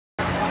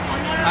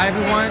Hi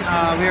everyone,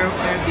 we're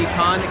at the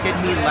Khan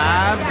Academy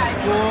Lab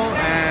School,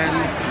 and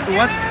so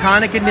what's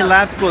Khan Academy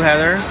Lab School,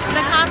 Heather?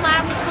 The Khan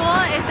Lab School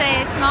is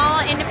a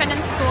small independent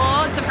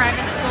school. It's a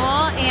private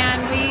school, and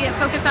we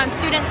focus on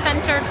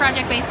student-centered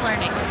project-based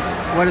learning.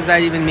 What does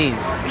that even mean?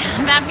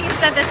 That means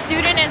that the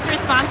student is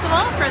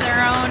responsible for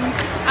their own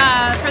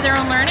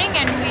learning,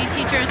 and we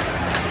teachers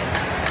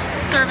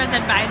serve as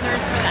advisors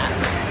for that.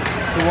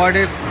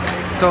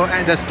 So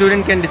the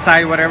student can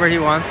decide whatever he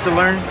wants to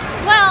learn?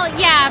 Well,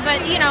 yeah,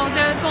 but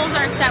the goals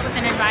are set with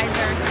an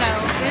advisor, so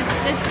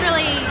it's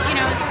really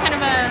it's kind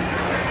of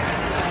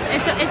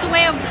it's a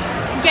way of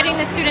getting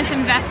the students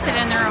invested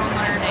in their own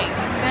learning.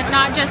 That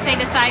not just they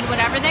decide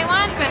whatever they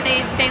want, but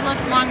they look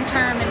long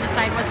term and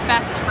decide what's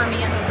best for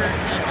me as a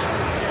person.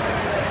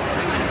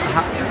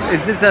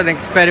 Is this an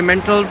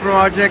experimental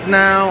project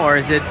now, or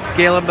is it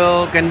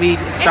scalable? Can we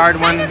start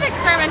one? It's kind of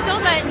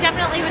experimental, but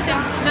definitely with the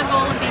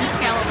goal of being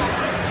scalable.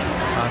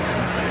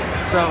 Awesome.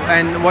 So,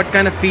 and what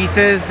kind of fees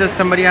does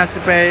somebody have to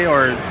pay,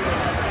 or?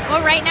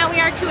 Well, right now we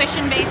are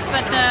tuition based,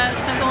 but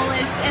the goal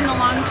is in the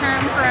long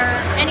term for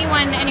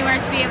anyone, anywhere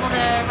to be able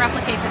to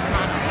replicate this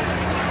model.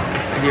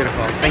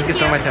 Beautiful. Thank you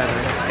so much,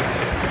 Heather.